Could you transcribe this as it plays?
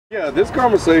Yeah, this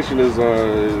conversation is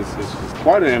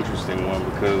quite an interesting one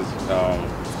because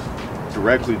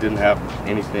directly didn't have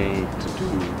anything to do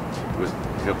with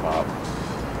hip hop.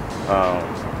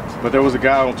 But there was a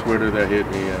guy on Twitter that hit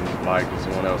me and Mike and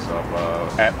someone else up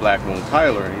at Black Moon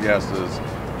Tyler, and he asked us,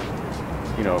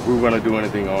 you know, if we were going to do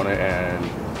anything on it, and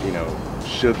you know,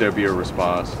 should there be a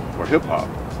response for hip hop?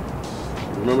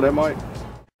 Remember that, Mike?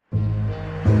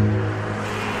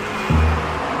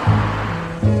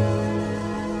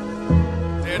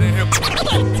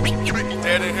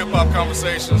 Dead in hip hop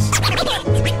conversations. Dead in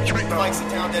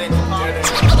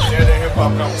hip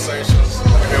hop conversations.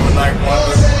 Here with Night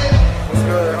Wonder. What's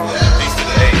good, homie? Peace to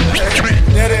the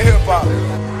A. Dead in hip hop.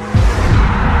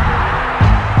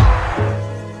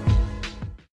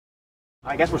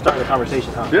 I guess we're starting the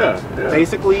conversation, huh? Yeah.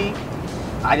 Basically,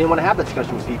 I didn't want to have that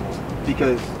discussion with people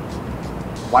because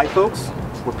white folks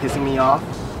were pissing me off,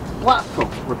 black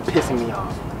folks were pissing me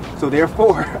off. So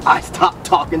therefore, I stopped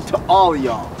talking to all of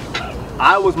y'all.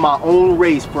 I was my own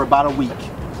race for about a week.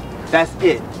 That's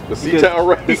it. The C-Town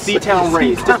race. The C-Town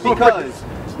race. Just because,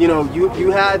 you know,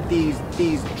 you had these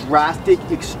drastic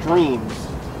extremes,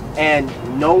 and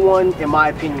no one, in my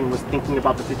opinion, was thinking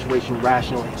about the situation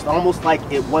rationally. It's almost like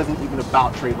it wasn't even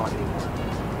about Trayvon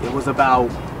anymore. It was about,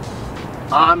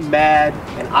 I'm mad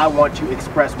and I want to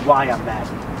express why I'm mad.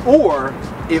 Or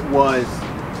it was,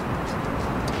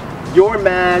 you're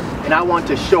mad and I want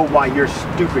to show why you're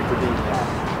stupid for being mad.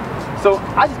 So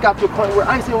I just got to a point where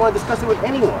I just didn't want to discuss it with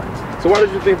anyone. So why did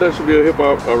you think there should be a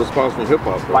response from hip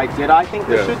hop? Why did I think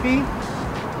there should be?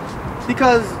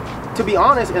 Because, to be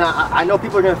honest, and I know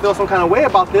people are going to feel some kind of way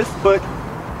about this, but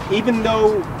even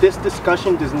though this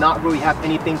discussion does not really have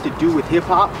anything to do with hip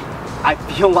hop, I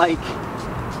feel like,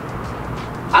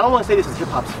 I don't want to say this is hip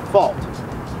hop's fault,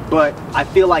 but I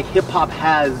feel like hip hop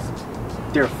has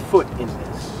their foot in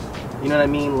this. You know what I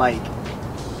mean? Like,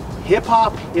 hip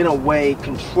hop, in a way,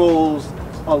 controls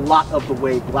a lot of the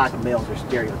way black males are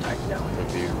stereotyped now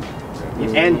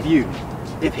and viewed.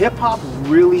 If hip hop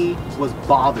really was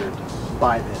bothered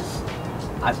by this,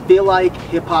 I feel like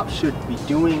hip hop should be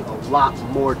doing a lot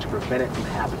more to prevent it from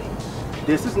happening.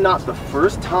 This is not the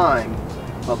first time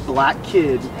a black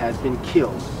kid has been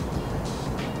killed.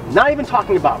 Not even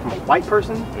talking about from a white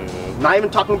person, not even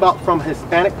talking about from a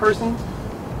Hispanic person.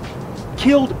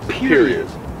 Killed, period.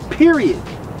 Period.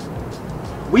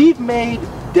 We've made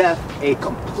death a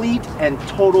complete and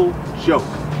total joke.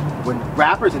 When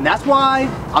rappers, and that's why,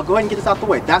 I'll go ahead and get this out the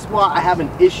way, that's why I have an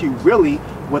issue really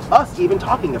with us even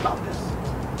talking about this.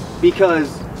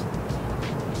 Because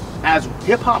as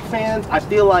hip hop fans, I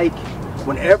feel like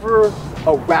whenever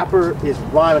a rapper is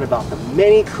rhyming about the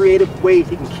many creative ways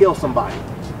he can kill somebody,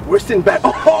 we're sitting back,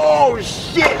 oh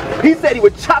shit, he said he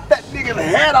would chop that nigga's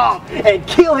head off and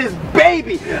kill his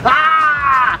baby.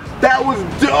 Ah, that was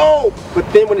dope. But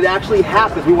then when it actually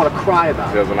happens, we want to cry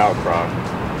about it. There's an outcry.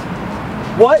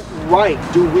 What right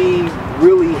do we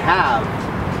really have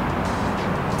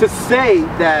to say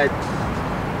that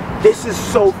this is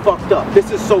so fucked up,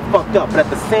 this is so fucked up, but at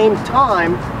the same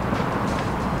time,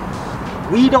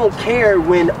 we don't care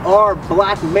when our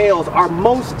black males, our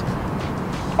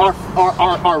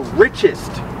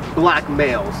richest black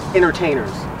males,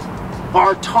 entertainers,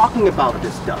 are talking about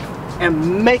this stuff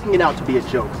and making it out to be a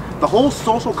joke. The whole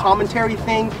social commentary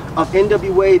thing of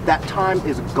NWA that time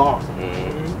is gone.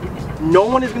 No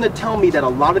one is going to tell me that a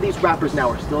lot of these rappers now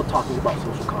are still talking about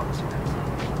social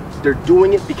commentary. They're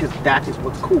doing it because that is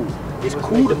what's cool. It's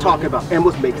cool to talk about, and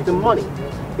what makes them money.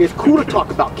 It's cool to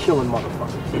talk about killing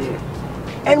motherfuckers.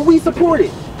 And we support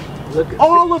it.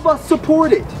 All of us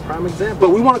support it. Prime example.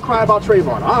 But we want to cry about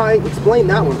Trayvon. Alright, explain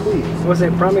that one, please. What's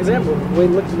that prime example?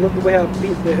 Look the way how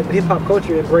the hip hop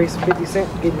culture embraced 50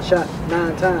 Cent getting shot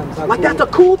 9 times. Like, that's a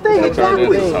cool thing,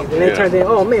 exactly. And they turned in,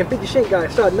 oh man, 50 Cent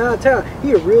got shot 9 times.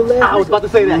 He a real ass nigga. I was about to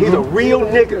say that. He's a real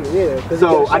nigga. Yeah.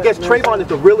 So I guess Trayvon is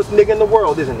the realest nigga in the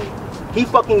world, isn't he? He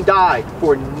fucking died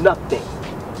for nothing.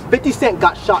 50 Cent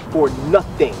got shot for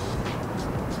nothing.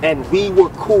 And we were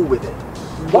cool with it.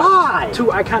 Why? 2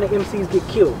 iconic MCs get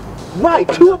killed. Right,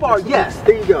 2 of our, yes,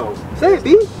 there you go. Say it,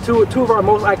 B. Two of our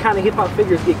most iconic hip hop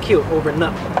figures get killed over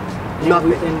nothing.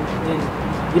 Nothing.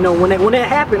 And you know, when that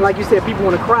happened, like you said, people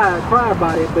want to cry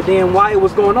about it, but then while it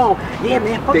was going on, yeah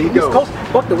man, fuck the East Coast,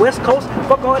 fuck the West Coast,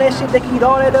 fuck all that shit, they can eat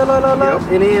all that, Yep.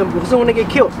 And then as soon as they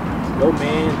get killed, yo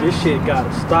man, this shit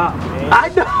gotta stop, man. I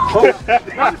know.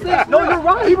 No, you're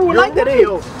right. People were like that,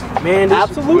 yo. Man,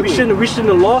 absolutely. We shouldn't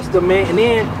have lost them, man. And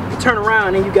then you turn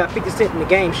around and you got 50 Cent in the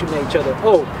game shooting at each other.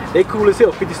 Oh, they cool as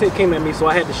hell. 50 Cent came at me, so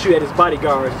I had to shoot at his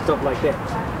bodyguards and stuff like that.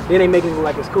 Then they making it look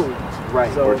like it's cool.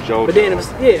 Right. So, or Joe, but then it was,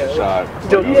 shot.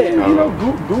 Joe, yeah. You know,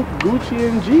 Gucci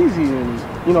and Jeezy and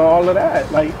you know, all of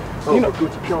that. Like, you know,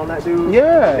 Gucci Pure on that dude.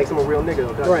 Yeah, makes him a real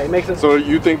nigga, though. Right, makes sense. So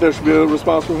you think there should be a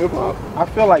response from hip hop? I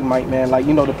feel like Mike, man, like,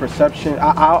 you know, the perception.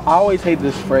 I always hate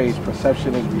this phrase,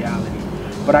 perception is reality,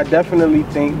 but I definitely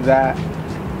think that,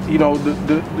 you know,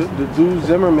 the dude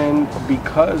Zimmerman,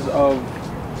 because of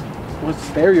what's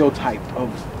stereotyped of,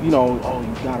 you know, oh,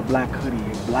 you got a black hoodie,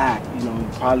 you're black, you know, you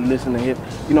probably listen to hip,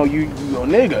 you know, you a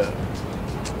nigga.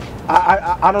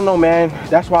 I don't know, man.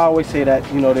 That's why I always say that,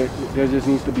 you know, there just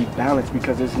needs to be balance,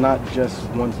 because it's not just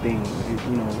one thing,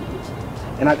 you know.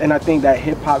 And I think that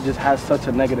hip hop just has such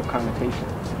a negative connotation.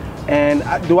 And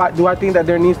do I think that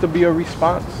there needs to be a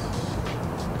response?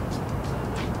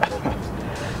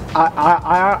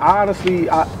 I honestly,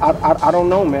 I don't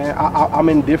know, man. I'm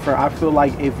indifferent. I feel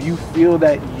like if you feel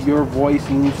that your voice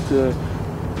needs to,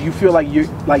 you feel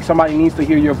like somebody needs to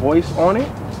hear your voice on it,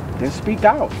 then speak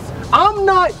out. I'm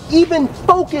not even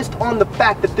focused on the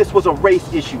fact that this was a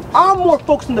race issue. I'm more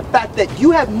focused on the fact that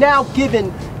you have now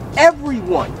given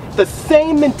everyone the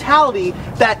same mentality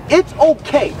that it's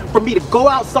okay for me to go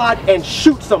outside and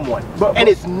shoot someone, and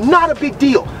it's not a big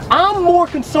deal. I'm more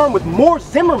concerned with more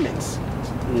Zimmermans.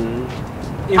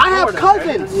 I have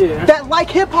cousins that like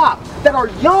hip hop, that are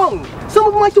young. Some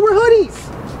of them like to wear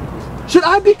hoodies. Should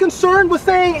I be concerned with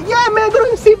saying, yeah man,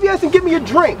 go to CVS and get me a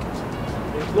drink?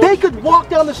 They could walk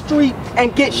down the street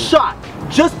and get shot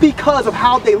just because of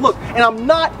how they look. And I'm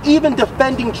not even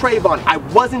defending Trayvon. I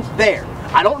wasn't there.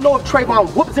 I don't know if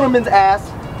Trayvon whooped Zimmerman's ass.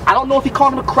 I don't know if he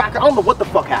called him a cracker. I don't know what the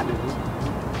fuck happened.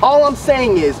 All I'm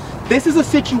saying is, this is a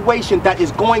situation that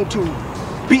is going to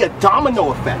be a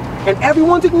domino effect. And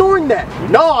everyone's ignoring that.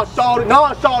 Nah,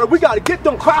 Shawty, we gotta get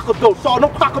them crackers though, Shawty.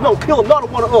 Them crackers don't kill another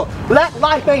one of us. Black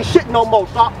life ain't shit no more,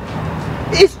 Shawty.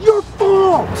 It's your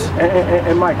fault.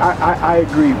 And Mike, I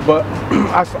agree, but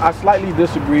I slightly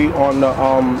disagree on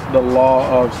the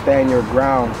law of stand your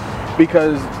ground,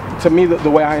 because to me the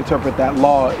way I interpret that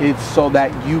law is so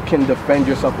that you can defend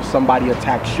yourself if somebody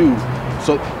attacks you.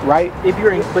 So, right? If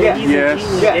you're in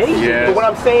yes. But what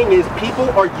I'm saying is people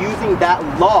are using that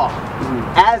law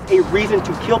as a reason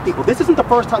to kill people. This isn't the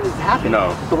first time this has happened.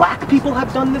 No. Black people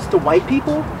have done this to white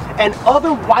people, and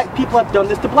other white people have done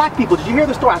this to black people. Did you hear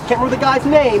the story? I can't remember the guy's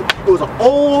name. It was an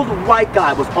old white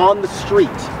guy, was on the street.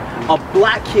 A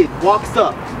black kid walks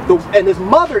up, and his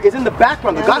mother is in the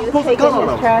background. The guy pulls a gun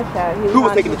on him. Who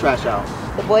was taking the trash out?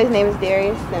 The boy's name is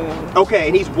Darius Simmons. Okay,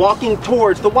 and he's walking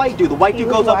towards the white dude. The white dude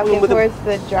goes up with him towards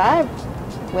the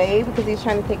driveway because he's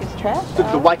trying to take his trash out.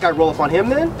 Did the white guy roll up on him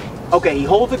then? Okay, he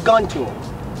holds a gun to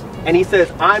him. And he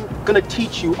says, I'm gonna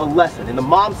teach you a lesson. And the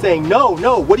mom's saying, no,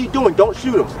 what are you doing? Don't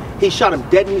shoot him. He shot him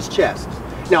dead in his chest.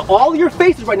 Now all your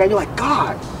faces right now, you're like,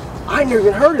 God, I never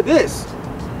even heard of this.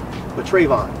 But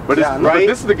Trayvon. But, right? But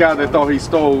this is the guy that thought he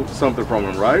stole something from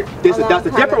him, right? That's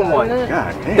a different one.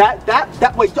 God damn.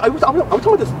 That wait, are we talking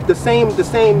about the same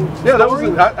Yeah, that was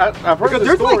I've heard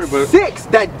the story, like but 6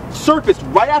 that surfaced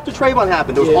right after Trayvon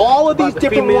happened. There was all of these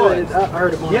different ones. I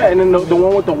heard of one. Yeah, and then the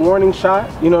one with the warning shot,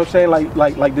 you know what I'm saying?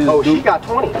 Like this Oh, dude. she got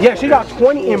 20. Yeah, she got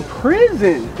 20 in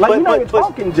prison. Like, you're not even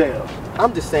talking jail.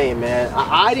 I'm just saying, man,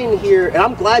 I didn't hear, and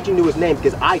I'm glad you knew his name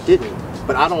because I didn't.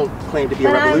 But I don't claim to be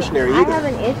a revolutionary either. I have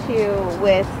an issue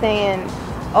with saying,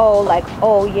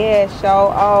 oh yeah,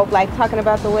 like talking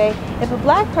about the way, if a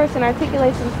black person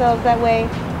articulates themselves that way,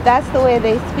 that's the way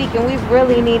they speak, and we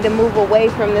really need to move away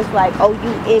from this like, oh,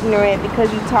 you ignorant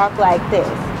because you talk like this.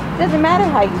 Doesn't matter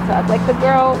how you talk. Like the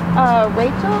girl,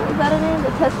 Rachel, is that her name?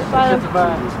 That testified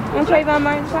on Trayvon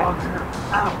Martin's part?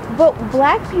 But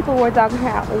black people were talking to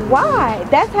her. Why?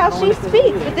 That's how she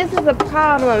speaks. But this is a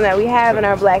problem that we have in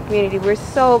our black community. We're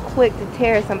so quick to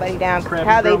tear somebody down because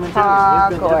how they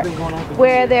talk or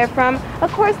where they're from.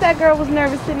 Of course that girl was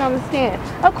nervous sitting on the stand.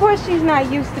 Of course she's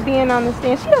not used to being on the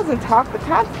stand. She doesn't talk to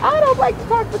cops. I don't like to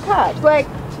talk to cops. Like,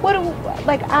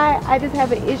 I just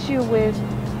have an issue with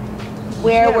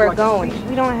where we're going.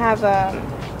 We don't have a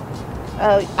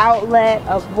outlet,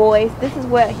 a voice. This is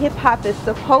what hip hop is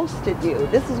supposed to do.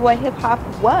 This is what hip hop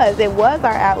was. It was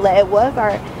our outlet. It was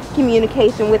our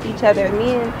communication with each other.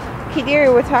 Me and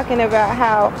Kadiri were talking about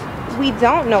how we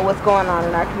don't know what's going on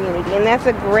in our community, and that's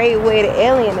a great way to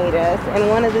alienate us. And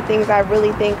one of the things I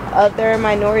really think other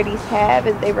minorities have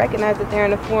is they recognize that they're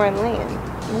in a foreign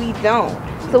land. We don't.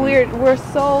 So we're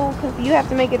so, because you have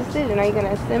to make a decision. Are you going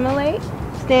to assimilate?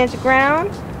 Stand your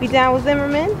ground, be down with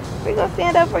Zimmerman, or you gonna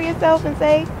stand up for yourself and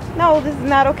say, no, this is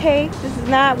not okay, this is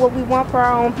not what we want for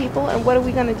our own people, and what are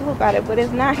we gonna do about it? But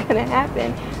it's not gonna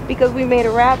happen because we made a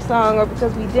rap song or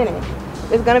because we didn't.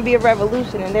 There's gonna be a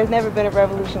revolution, and there's never been a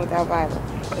revolution without violence.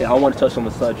 Yeah, I want to touch on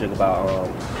the subject about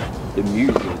the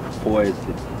music, for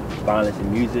violence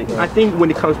in music. I think when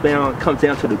it comes down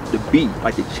to the beat,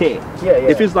 like the chant. Yeah.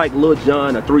 If it's like Lil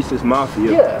Jon or 3 6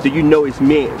 Mafia, do you know it's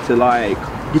meant to like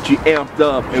get you amped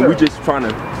up and we're just trying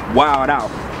to wild out.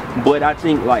 But I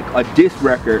think like a diss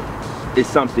record is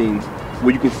something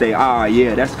where you can say,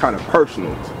 yeah, that's kind of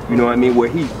personal. You know what I mean? Where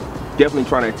he's definitely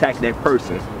trying to attack that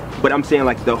person. But I'm saying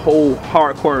like the whole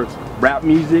hardcore rap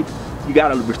music, you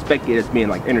gotta respect it as being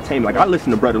like entertainment. Like I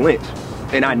listen to Brother Lynch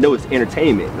and I know it's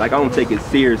entertainment. Like I don't take it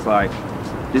serious like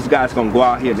this guy's gonna go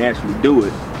out here and actually do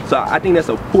it. So I think that's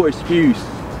a poor excuse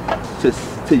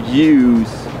to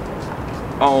use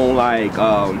on like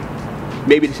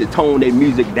maybe they should tone their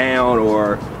music down,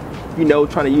 or you know,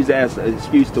 trying to use that as an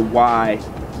excuse to why,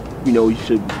 you know, you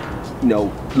should, you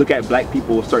know, look at black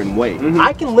people a certain way.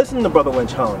 I can listen to Brother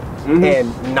Lynch hone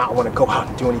and not want to go out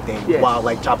and do anything while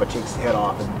like chop a chick's head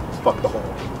off and fuck the whole.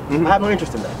 I have no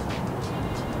interest in that.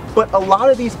 But a lot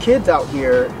of these kids out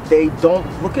here, they don't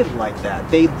look at it like that.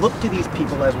 They look to these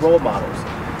people as role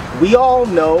models. We all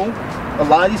know a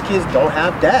lot of these kids don't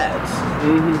have dads.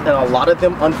 And a lot of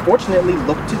them, unfortunately,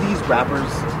 look to these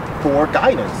rappers for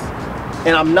guidance.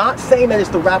 And I'm not saying that it's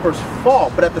the rapper's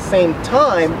fault, but at the same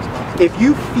time, if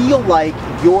you feel like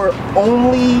your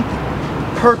only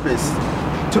purpose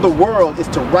to the world is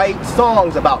to write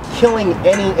songs about killing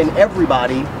any and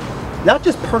everybody, not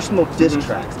just personal diss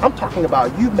tracks. I'm talking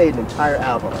about you've made an entire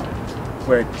album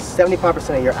where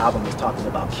 75% of your album is talking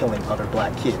about killing other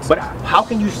black kids. But how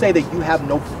can you say that you have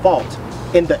no fault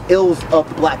in the ills of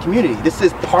the black community? This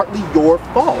is partly your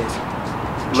fault.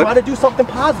 Try to do something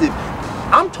positive.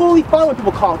 I'm totally fine when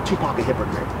people call Tupac a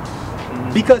hypocrite.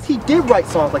 Because he did write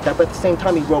songs like that, but at the same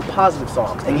time he wrote positive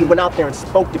songs. And he went out there and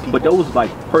spoke to people. But those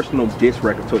like personal diss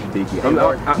records towards Biggie. I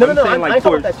ain't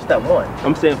talking about that just that one.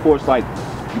 I'm saying for it's like,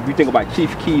 if you think about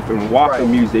Chief Keef and Walker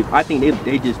music, I think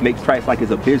they just make tracks like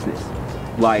it's a business.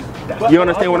 Like, you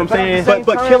understand what I'm saying?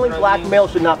 But killing black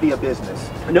males should not be a business.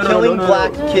 Killing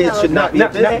black kids should not be a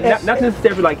business. Not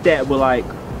necessarily like that, but like,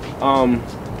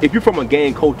 if you're from a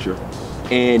gang culture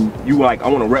and you like, I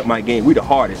want to rep my gang, we the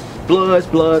hardest. Bloods,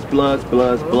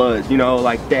 you know,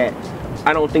 like that.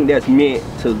 I don't think that's meant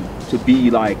to be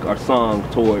like our song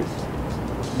towards,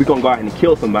 we're gonna go out and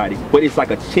kill somebody, but it's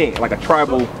like a chant, like a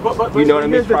tribal, you know what I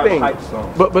mean? Tribal hype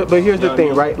song. But here's the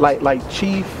thing, right? Like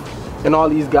Chief and all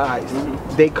these guys,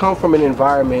 they come from an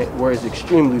environment where it's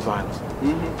extremely violent.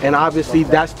 And obviously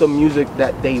that's the music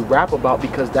that they rap about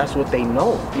because that's what they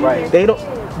know. Right.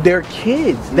 They're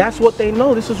kids. That's what they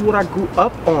know. This is what I grew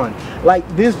up on. Like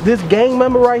this gang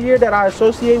member right here that I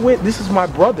associate with, this is my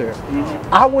brother.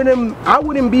 I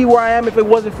wouldn't be where I am if it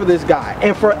wasn't for this guy.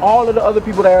 And for all of the other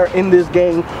people that are in this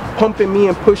gang pumping me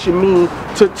and pushing me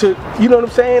to you know what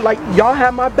I'm saying? Like y'all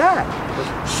have my back.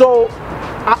 So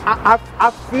I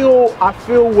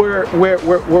feel where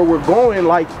we're going,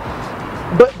 like,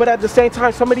 but at the same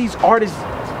time, some of these artists,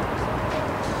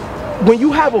 when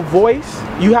you have a voice,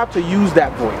 you have to use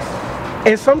that voice.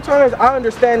 And sometimes I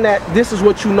understand that this is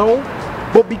what you know,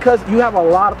 but because you have a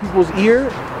lot of people's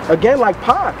ear, again, like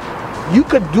Pac, you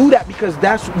could do that because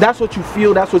that's what you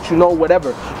feel, that's what you know,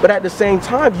 whatever. But at the same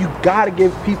time, you gotta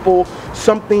give people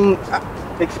something.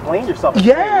 Explain yourself.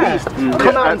 Yeah.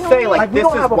 Come out and say like this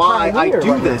is why I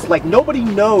do this. Like nobody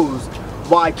knows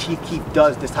why Chief Keef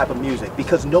does this type of music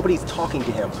because nobody's talking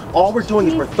to him. All we're doing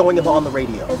is we're throwing him on the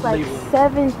radio. It's like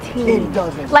 17. It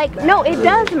doesn't like matter. No, it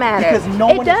does matter. Because no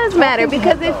one it does matter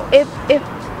because if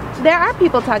there are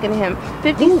people talking to him,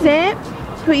 50 Cent,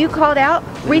 who you called out,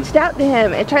 reached out to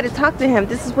him and tried to talk to him.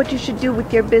 This is what you should do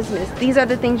with your business. These are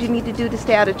the things you need to do to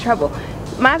stay out of trouble.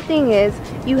 My thing is,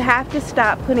 you have to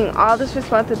stop putting all this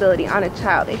responsibility on a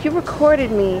child. If you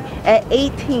recorded me at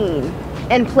 18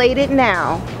 and played it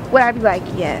now, would I be like,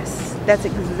 yes, that's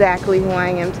exactly who I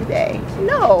am today?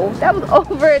 No, that was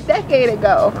over a decade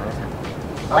ago.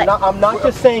 I'm not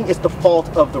just saying it's the fault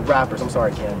of the rappers. I'm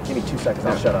sorry, Ken. Give me 2 seconds.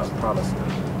 I'll shut up. I promise.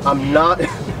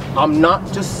 I'm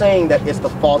not just saying that it's the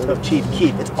fault of Chief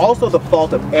Keef. It's also the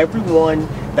fault of everyone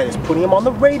that is putting him on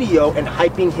the radio and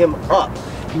hyping him up.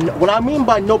 What I mean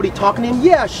by nobody talking to him,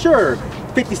 yeah, sure.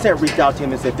 50 Cent reached out to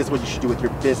him and said, this is what you should do with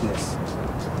your business.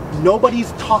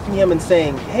 Nobody's talking to him and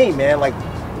saying, hey man, like,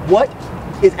 what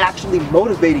is actually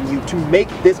motivating you to make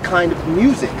this kind of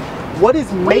music? What is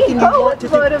making you want to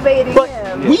do? Motivating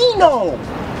him. We know.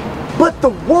 But the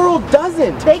world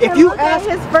doesn't. They can look at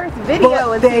his first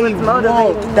video and see what's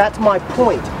motivating him. That's my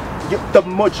point. The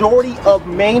majority of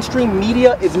mainstream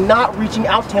media is not reaching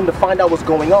out to him to find out what's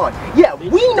going on. Yeah,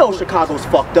 we know Chicago's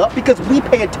fucked up because we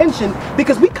pay attention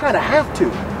because we kind of have to.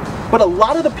 But a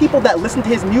lot of the people that listen to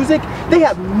his music, they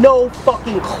have no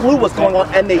fucking clue what's going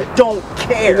on, and they don't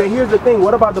care. And then here's the thing: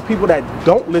 what about the people that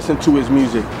don't listen to his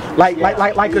music, like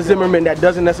a Zimmerman that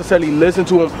doesn't necessarily listen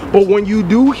to him, but when you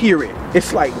do hear it,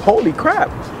 it's like, holy crap,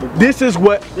 this is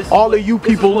what all of you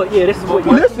people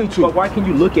listen to. But why can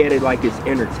you look at it like it's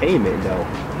entertainment though?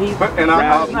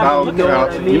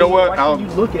 You know what? Why can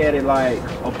you look at it like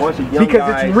a bunch of young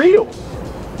guys? It's real.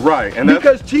 Right, and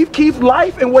because Chief Keef's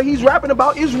life and what he's rapping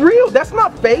about is real. That's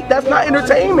not fake. That's not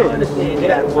entertainment.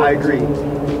 I agree.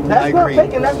 That's not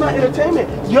fake and that's not entertainment.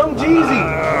 Young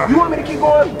Jeezy, you want me to keep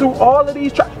going through all of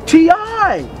these tracks?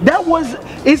 T.I.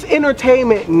 It's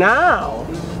entertainment now.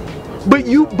 But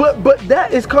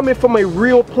that is coming from a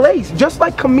real place, just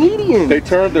like comedians. They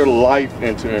turned their life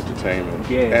into entertainment.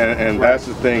 Yeah. And that's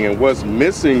the thing. And what's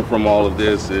missing from all of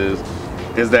this is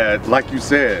that, like you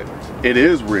said, it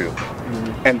is real.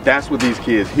 And that's what these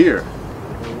kids hear.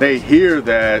 They hear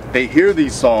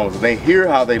these songs, and they hear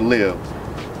how they live.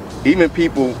 Even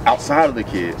people outside of the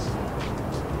kids,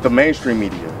 the mainstream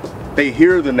media, they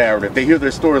hear the narrative, they hear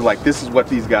their stories like this is what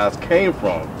these guys came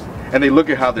from. And they look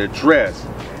at how they're dressed,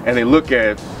 and they look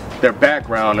at their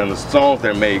background and the songs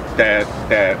they make that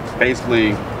basically,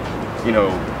 you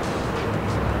know,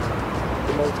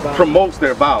 promotes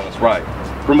their violence, right?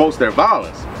 Promotes their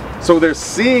violence. So they're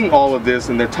seeing all of this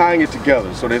and they're tying it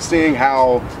together. So they're seeing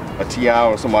how a T.I.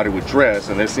 or somebody would dress,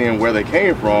 and they're seeing where they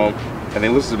came from, and they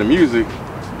listen to the music,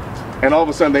 and all of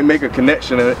a sudden they make a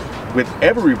connection with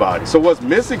everybody. So what's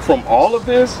missing from all of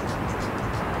this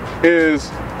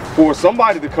is for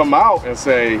somebody to come out and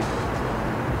say,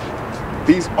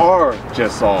 these are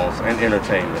just songs and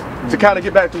entertainment. To kind of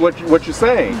get back to what you're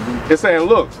saying. It's saying,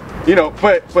 look, you know,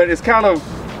 but it's kind of,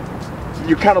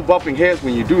 you're kind of bumping heads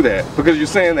when you do that, because you're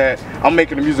saying that I'm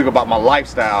making the music about my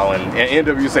lifestyle, and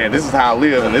NW saying this is how I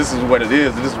live and this is what it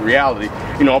is and this is reality.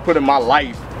 You know, I'm putting my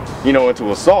life, you know,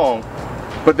 into a song,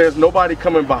 but there's nobody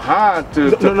coming behind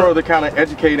to further kind of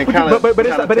educate and kind of.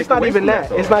 But it's not even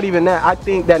that. It's not even that. I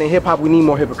think that in hip hop we need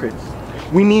more hypocrites.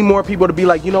 We need more people to be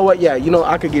like, you know what, yeah, you know,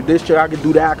 I could get this chair, I could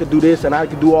do that, I could do this, and I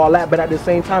could do all that, but at the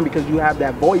same time, because you have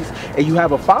that voice and you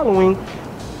have a following,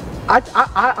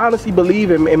 I honestly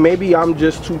believe, and maybe I'm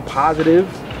just too positive,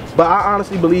 but I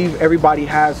honestly believe everybody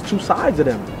has two sides of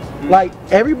them. Like,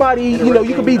 everybody, you know,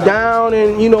 you could be down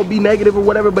and, you know, be negative or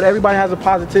whatever, but everybody has a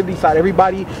positivity side.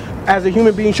 Everybody, as a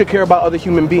human being, should care about other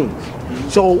human beings.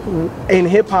 So, in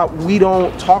hip-hop, we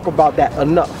don't talk about that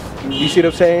enough. You see what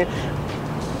I'm saying?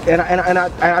 And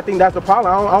I think that's the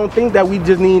problem. I don't think that we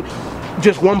just need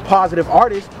just one positive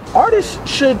artist.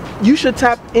 You should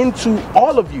tap into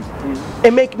all of you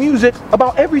and make music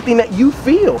about everything that you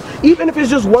feel, even if it's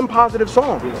just one positive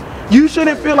song. You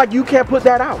shouldn't feel like you can't put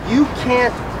that out. You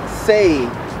can't say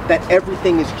that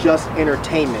everything is just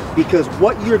entertainment, because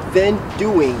what you're then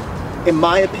doing, in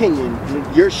my opinion,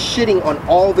 you're shitting on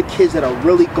all the kids that are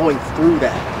really going through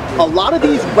that. A lot of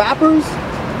these rappers,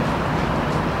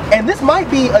 and this might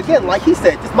be, again, like he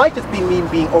said, this might just be me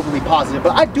being overly positive,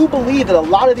 but I do believe that a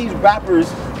lot of these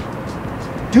rappers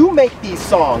do make these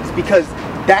songs because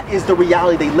that is the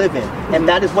reality they live in, and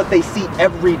that is what they see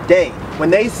every day. When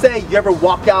they say you ever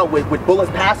walked out with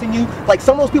bullets passing you, like,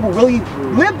 some of those people really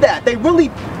live that. They really,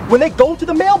 when they go to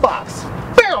the mailbox,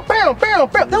 bam, bam, bam,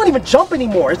 bam, they don't even jump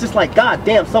anymore. It's just like, God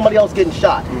damn, somebody else getting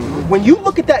shot. When you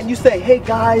look at that and you say, hey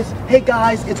guys,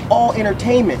 it's all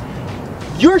entertainment,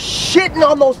 you're shitting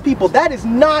on those people. That is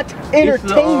not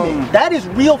entertainment. That is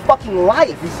real fucking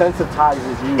life.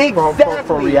 Desensitizes you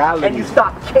from reality. And you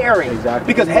stop caring.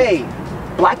 Exactly. Because, hey,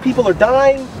 black people are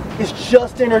dying. It's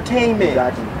just entertainment.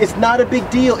 Exactly. It's not a big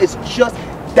deal. It's just,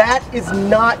 that is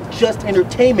not just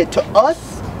entertainment. To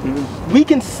us, we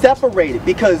can separate it,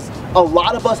 because a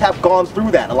lot of us have gone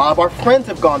through that. A lot of our friends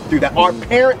have gone through that. Our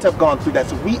parents have gone through that.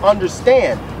 So we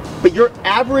understand. But your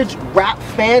average rap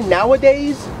fan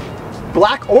nowadays,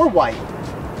 black or white,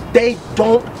 they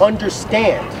don't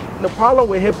understand. The problem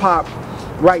with hip hop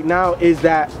right now is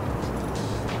that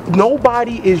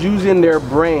nobody is using their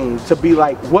brain to be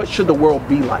like, what should the world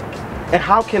be like? And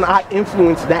how can I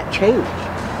influence that change?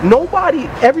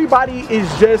 Everybody is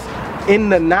just in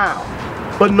the now,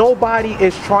 but nobody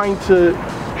is trying to,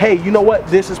 hey, you know what,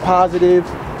 this is positive,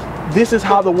 this is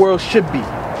how the world should be.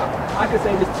 I can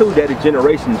say this too, that the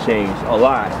generation changed a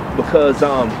lot, because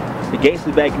the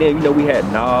gangsters back then, you know, we had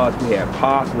Nas, we had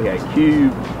Pac, we had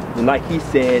Cube, and like he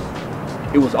said,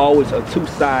 it was always a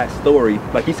two-side story.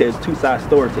 Like he said, it's a two-side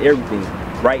story to everything.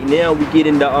 Right now, we get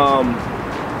into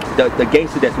the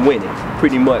gangster that's winning,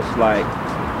 pretty much. Like,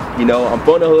 you know, I'm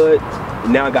from the hood,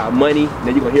 and now I got money, and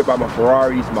then you're gonna hear about my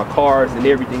Ferraris, my cars, and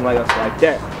everything like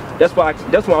that. That's why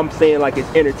I'm saying like it's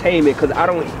entertainment, because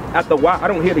after a while I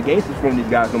don't hear the gangsters from these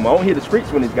guys no more. I don't hear the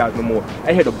streets from these guys no more.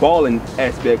 I hear the balling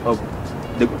aspect of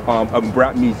the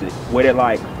rap music, where they're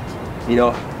like, you know,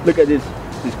 look at this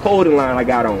clothing line I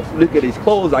got on, look at these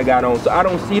clothes I got on. So I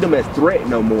don't see them as threat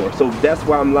no more. So that's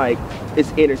why I'm like,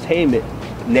 it's entertainment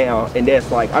now, and that's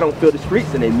like, I don't feel the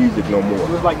streets in their music no more.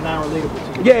 It's like not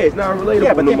relatable to you. Yeah, it's not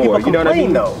relatable no more. You know what I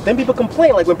mean? Though. Then people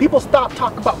complain. Like when people stop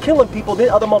talking about killing people, then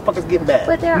other motherfuckers get mad.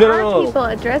 But there are people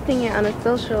addressing it on a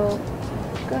social.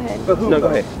 Go ahead. But who? No, go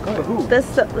ahead. But who?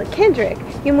 Kendrick.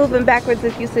 You're moving backwards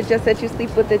if you suggest that you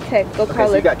sleep with the tech. Go call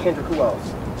so it. You got Kendrick. Who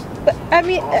else? But I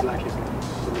mean.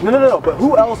 No. But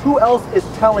who else? Who else is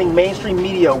telling mainstream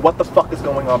media what the fuck is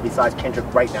going on besides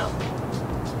Kendrick right now?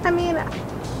 I mean.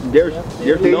 There's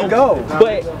there you go.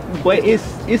 But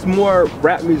it's more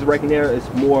rap music right now. It's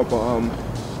more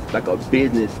of like a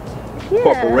business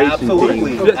corporation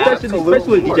absolutely. thing.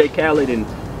 Especially with DJ Khaled and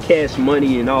Cash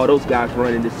Money and all those guys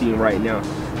running the scene right now.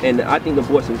 And I think the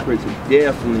voice and critics are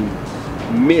definitely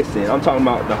missing. I'm talking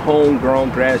about the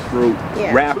homegrown grassroots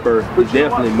rapper is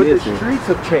definitely missing. The streets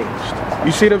have changed.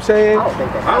 You see what I'm saying?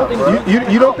 I don't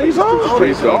think you don't think so? The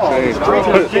streets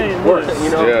are getting worse.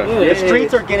 You know? The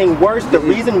streets are getting worse. The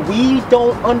reason we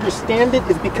don't understand it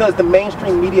is because the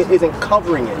mainstream media isn't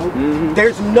covering it.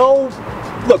 There's no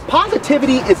look,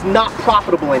 positivity is not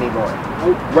profitable anymore.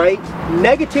 Right?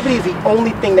 Negativity is the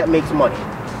only thing that makes money.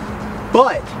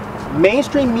 But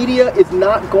mainstream media is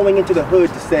not going into the hood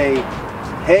to say,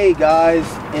 hey guys,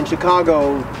 in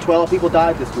Chicago, 12 people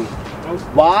died this week.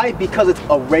 Why? Because it's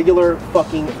a regular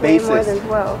fucking basis. More than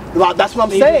 12. Well, that's what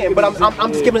I'm saying, but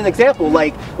I'm just giving an example.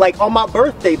 Like on my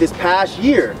birthday this past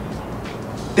year,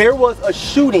 there was a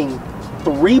shooting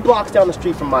 3 blocks down the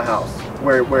street from my house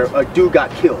where a dude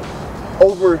got killed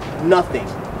over nothing.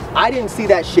 I didn't see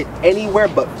that shit anywhere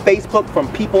but Facebook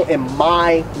from people in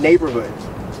my neighborhood.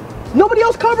 Nobody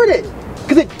else covered it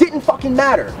because it didn't fucking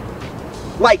matter.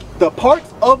 Like the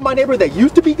parts of my neighborhood that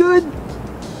used to be good,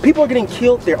 people are getting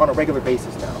killed there on a regular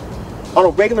basis now. On a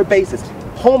regular basis.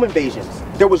 Home invasions.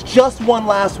 There was just one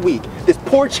last week. This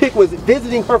poor chick was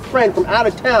visiting her friend from out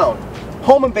of town.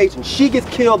 Home invasion. She gets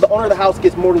killed. The owner of the house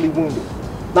gets mortally wounded.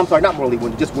 I'm sorry, not mortally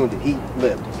wounded, just wounded. He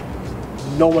lived.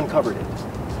 No one covered it.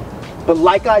 But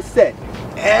like I said,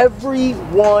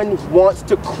 everyone wants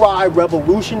to cry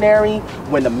revolutionary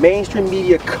when the mainstream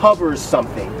media covers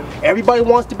something. Everybody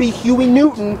wants to be Huey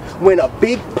Newton when a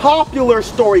big popular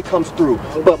story comes through.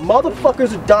 But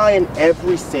motherfuckers are dying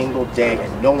every single day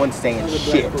and no one's saying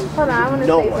shit. Hold on, I want to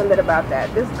say something about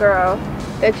that. This girl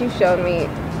that you showed me,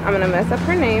 I'm going to mess up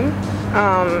her name.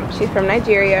 She's from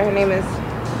Nigeria. Her name is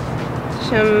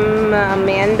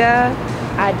Chimamanda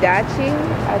Adichie.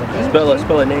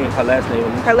 Spell her name, her last name.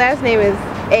 Her last name is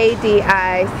Adichie.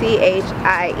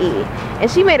 And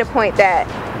she made a point that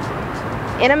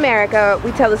in America,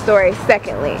 we tell the story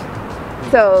secondly.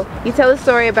 So you tell a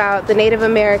story about the Native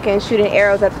Americans shooting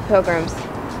arrows at the Pilgrims,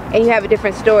 and you have a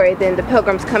different story than the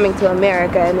Pilgrims coming to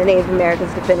America and the Native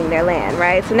Americans defending their land,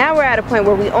 right? So now we're at a point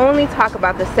where we only talk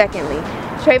about the secondly.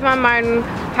 Trayvon Martin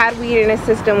had weed in his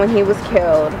system when he was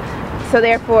killed, so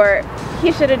therefore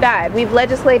he should have died. We've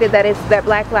legislated that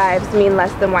black lives mean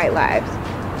less than white lives,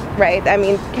 right? I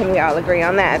mean, can we all agree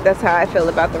on that? That's how I feel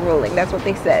about the ruling. That's what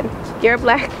they said. Your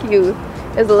black youth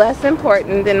is less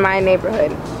important than my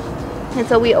neighborhood. And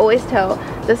so we always tell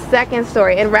the second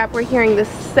story. In rap, we're hearing the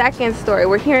second story.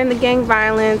 We're hearing the gang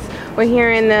violence, we're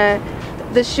hearing the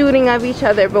shooting of each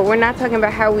other, but we're not talking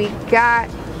about how we got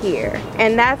here.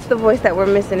 And that's the voice that we're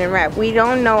missing in rap. We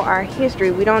don't know our history.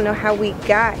 We don't know how we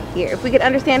got here. If we could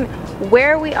understand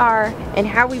where we are and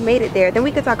how we made it there, then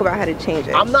we could talk about how to change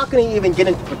it. I'm not going to even get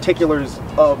into particulars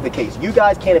of the case. You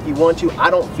guys can if you want to. I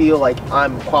don't feel like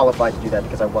I'm qualified to do that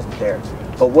because I wasn't there.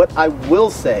 But what I will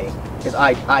say is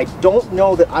I don't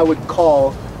know that I would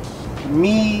call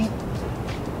me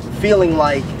feeling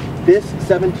like this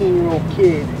 17-year-old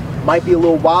kid might be a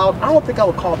little wild. I don't think I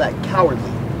would call that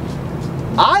cowardly.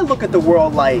 I look at the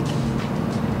world like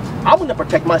I'm going to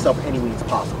protect myself in any means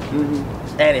possible.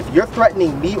 And if you're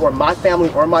threatening me or my family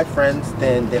or my friends,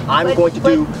 then I'm going to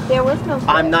do. There was no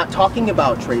threat. I'm not talking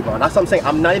about Trayvon. That's what I'm saying.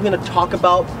 I'm not even going to talk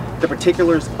about the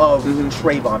particulars of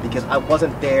Trayvon because I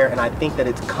wasn't there, and I think that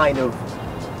it's kind of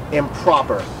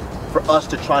improper for us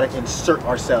to try to insert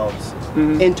ourselves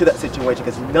into that situation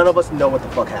because none of us know what the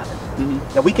fuck happened.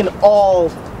 Now we can all,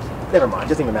 never mind, it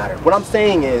doesn't even matter. What I'm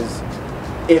saying is,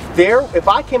 if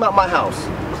I came out my house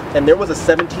and there was a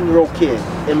 17-year-old kid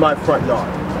in my front yard,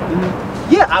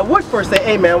 yeah, I would first say,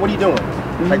 hey man, what are you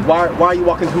doing? Like, why are you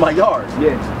walking through my yard?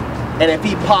 And if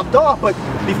he popped off, but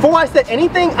before I said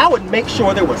anything, I would make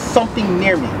sure there was something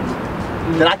near me.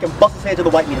 then I can bust his head to the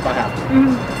white meat if I have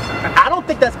to. I don't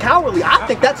think that's cowardly. I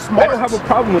think that's smart. I don't have a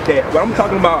problem with that, but I'm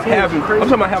talking about having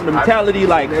the mentality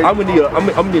like I'm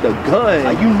gonna need a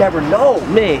gun. You never know,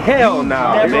 man. Hell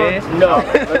no, man. No.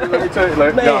 Let me tell you,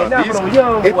 like,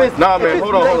 nah, man.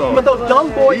 Hold on. But those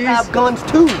young boys have guns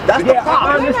too. That's the problem.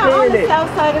 I understand it.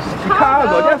 South side of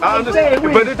Chicago. That's what I'm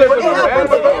saying. But it doesn't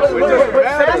matter.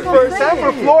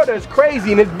 Sanford, Florida is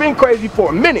crazy, and it's been crazy for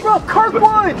a minute. Bro,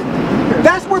 Kirkwood.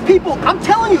 That's where people, I'm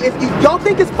telling you, if y'all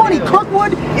think it's funny,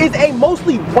 Kirkwood is a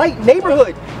mostly white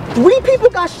neighborhood. 3 people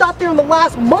got shot there in the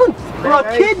last month.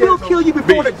 A kid will kill you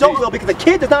before an adult will, because a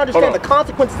kid does not understand the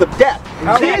consequences of death.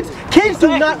 Kids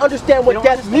do not understand what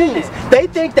death means. They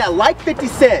think that like 50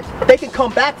 Cent, they can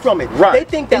come back from it. They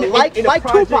think that like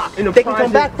Tupac, they can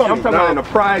come back from it. I'm talking about in a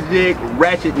project,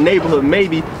 ratchet neighborhood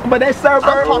maybe, but that suburb.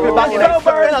 I'm talking about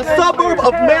in a suburb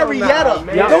of Marietta.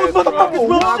 Those motherfuckers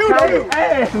will shoot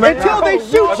you until they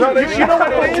shoot you. You know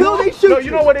what it is? Until they shoot you.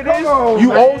 You know what it is?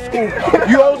 You old school.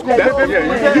 You old school.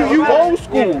 You old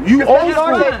school. You old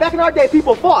school. Back in our day,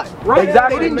 people fought. Right?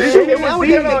 Exactly. They didn't shoot.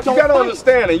 You gotta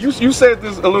understand, and you said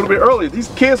this a little bit earlier. These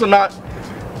kids are not.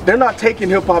 They're not taking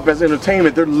hip hop as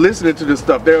entertainment. They're listening to this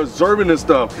stuff. They're observing this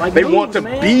stuff. Like they want to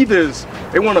be this.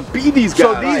 They want to be these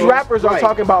guys. So these rappers are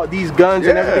talking about these guns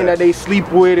and everything that they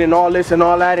sleep with and all this and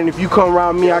all that. And if you come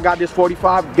around me, I got this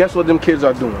 45. Guess what them kids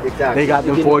are doing? Exactly. They got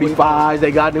them 45s.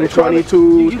 They got them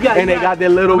 22s. And they got their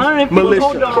little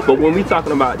militia. But when we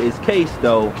talking about this case,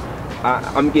 though,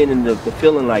 I'm getting the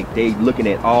feeling like they looking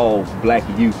at all black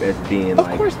youth as being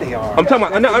like. Of course they are. I'm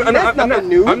talking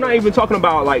about. I'm not even talking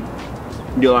about like.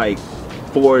 You're like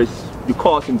Forrest, you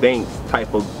Carson Banks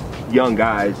type of young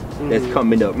guys that's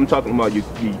coming up. I'm talking about your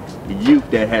youth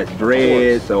that has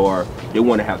dreads or they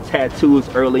want to have tattoos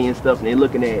early and stuff, and they're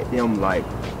looking at them like,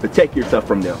 protect yourself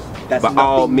from them. By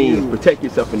all means, protect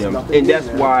yourself from them. And that's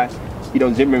why, you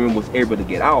know, Zimmerman was able to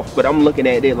get off. But I'm looking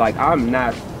at it like I'm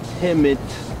not timid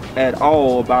at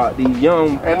all about these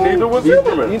young. And neither was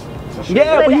Zimmerman.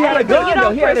 Yeah, but he had a gun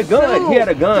though. He had a gun. He had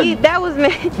a gun. That was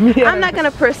me. I'm not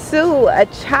gonna pursue a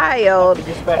child,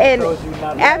 and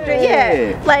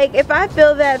after like if I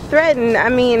feel that threatened, I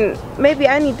mean maybe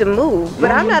I need to move.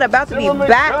 But I'm not about to be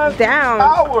backed down.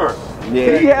 Power.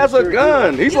 Yeah, he has a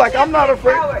gun. He's like, I'm not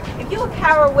afraid. If you a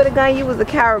coward with a gun, you was a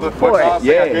coward before. I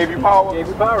gave you power.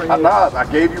 I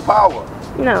gave you power.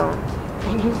 No.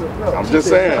 I'm just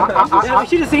saying.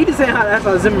 He just saying how that's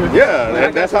how Zimmerman.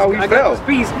 Yeah, that's how he felt.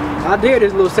 I dare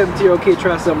this little 17-year-old kid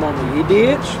try something on me. He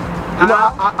did. You know,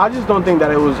 I just don't think that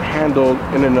it was handled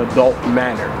in an adult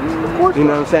manner. Of course, you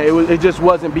know what I'm saying? It just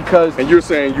wasn't because. And you're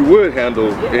saying you would handle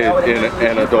it in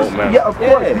an adult manner? Yeah, of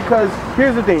course. Because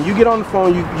here's the thing: you get on the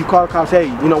phone, you call the cops. Hey,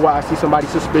 you know what? I see somebody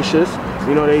suspicious.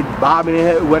 You know, they bobbing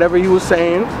their head, whatever he was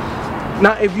saying.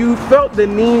 Now, if you felt the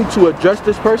need to address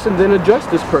this person, then address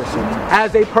this person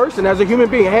as a person, as a human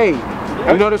being. Hey,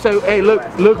 you know, to say, hey, look,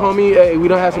 homie, hey, we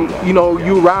don't have some, you know,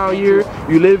 you around here,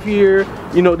 you live here,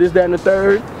 you know, this, that, and the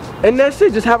third, and that's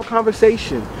it. Just have a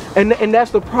conversation, and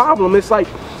that's the problem. It's like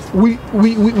we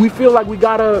feel like we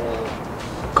gotta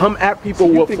come at people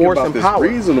with force and power.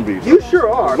 Reasonably, you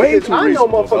sure are. Way too I know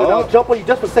motherfuckers that'll jump on you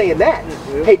just for saying that.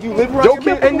 Hey, do you live around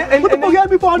here? And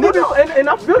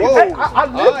I feel you. Hey, I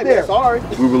live there. Sorry.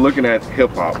 We were looking at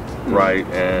hip hop, right,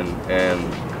 and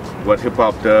what hip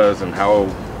hop does and how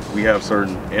we have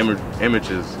certain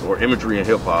images or imagery in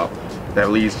hip hop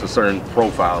that leads to certain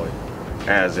profiling,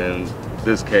 as in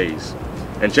this case.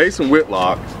 And Jason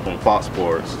Whitlock from Fox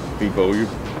Sports, people, you're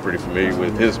pretty familiar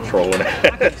with his trolling ass. I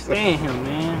can't stand him,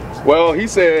 man. Well, he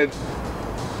said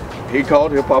he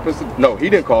called hip hop as no,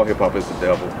 he didn't call hip hop as the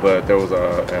devil, but there was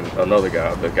another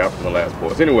guy, the guy from the Last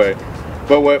Boys. Anyway,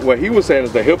 but what he was saying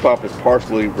is that hip hop is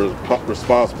partially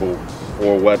responsible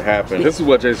for what happened. This is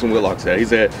what Jason Whitlock said. He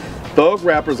said, thug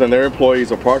rappers and their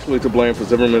employees are partially to blame for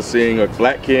Zimmerman seeing a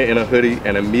black kid in a hoodie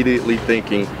and immediately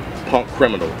thinking punk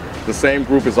criminal. The same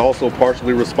group is also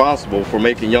partially responsible for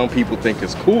making young people think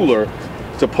it's cooler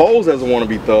to pose as a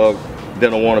wannabe thug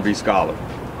than a wannabe scholar.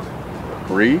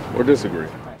 Agree or disagree?